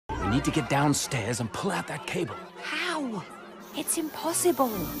need to get downstairs and pull out that cable. How? It's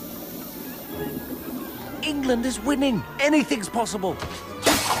impossible. England is winning. Anything's possible. Turn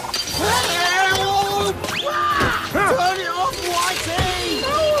it off, Whitey!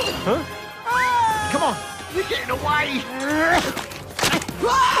 Huh? Come on. You're getting away!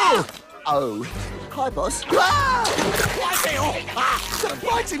 Oh. Hi, boss. Whitey! Stop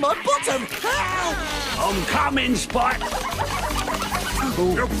biting my bottom! I'm coming, Spot!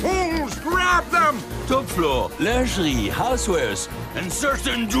 You fools! Grab them! Top floor, lingerie, housewares, and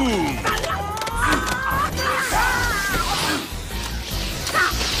certain doom!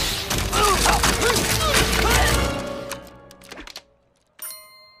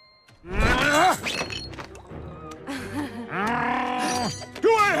 Do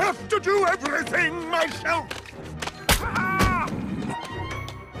I have to do everything myself?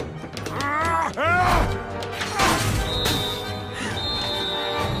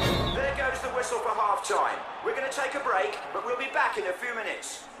 There goes the whistle for half-time. We're going to take a break, but we'll be back in a few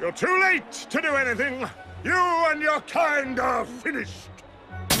minutes. You're too late to do anything. You and your kind are finished.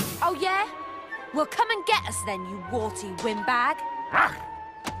 Oh, yeah? Well, come and get us then, you warty windbag.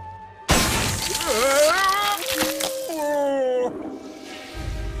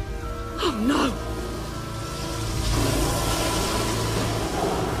 Oh, no!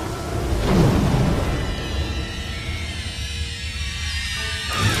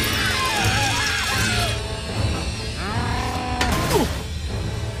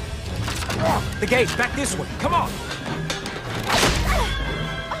 The gate's back this way. Come on.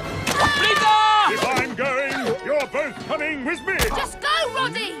 Rita! If I'm going, you're both coming with me. Just go,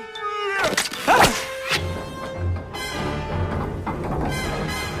 Roddy!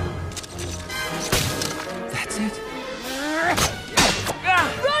 That's it.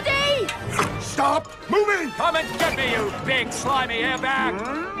 Roddy! Stop moving! Come and get me, you big slimy airbag!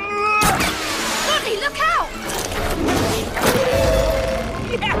 Roddy, look out!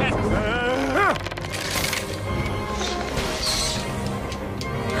 Yes!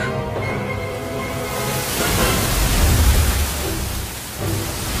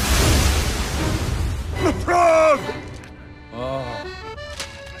 The frog!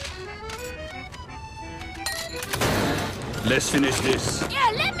 Let's finish this.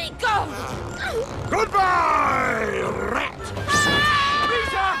 Yeah, let me go! Goodbye, rat!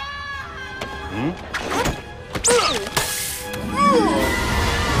 Rita!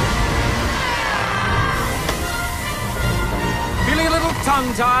 Feeling a little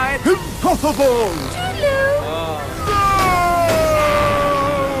tongue-tied? Impossible!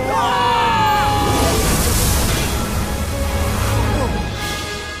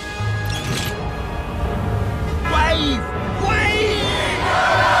 Wave! Wave!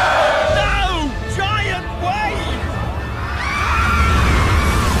 No! Giant wave!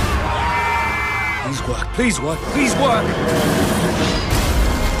 Please work, please work, please work!